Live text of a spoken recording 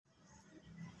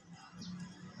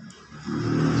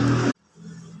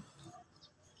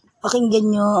Pakinggan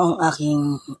nyo ang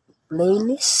aking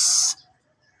playlist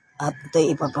at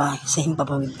ito'y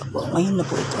papawid ko po. Ngayon na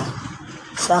po ito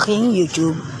sa aking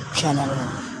YouTube channel,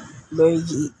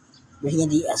 Virginia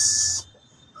Diaz.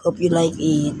 Hope you like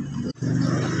it.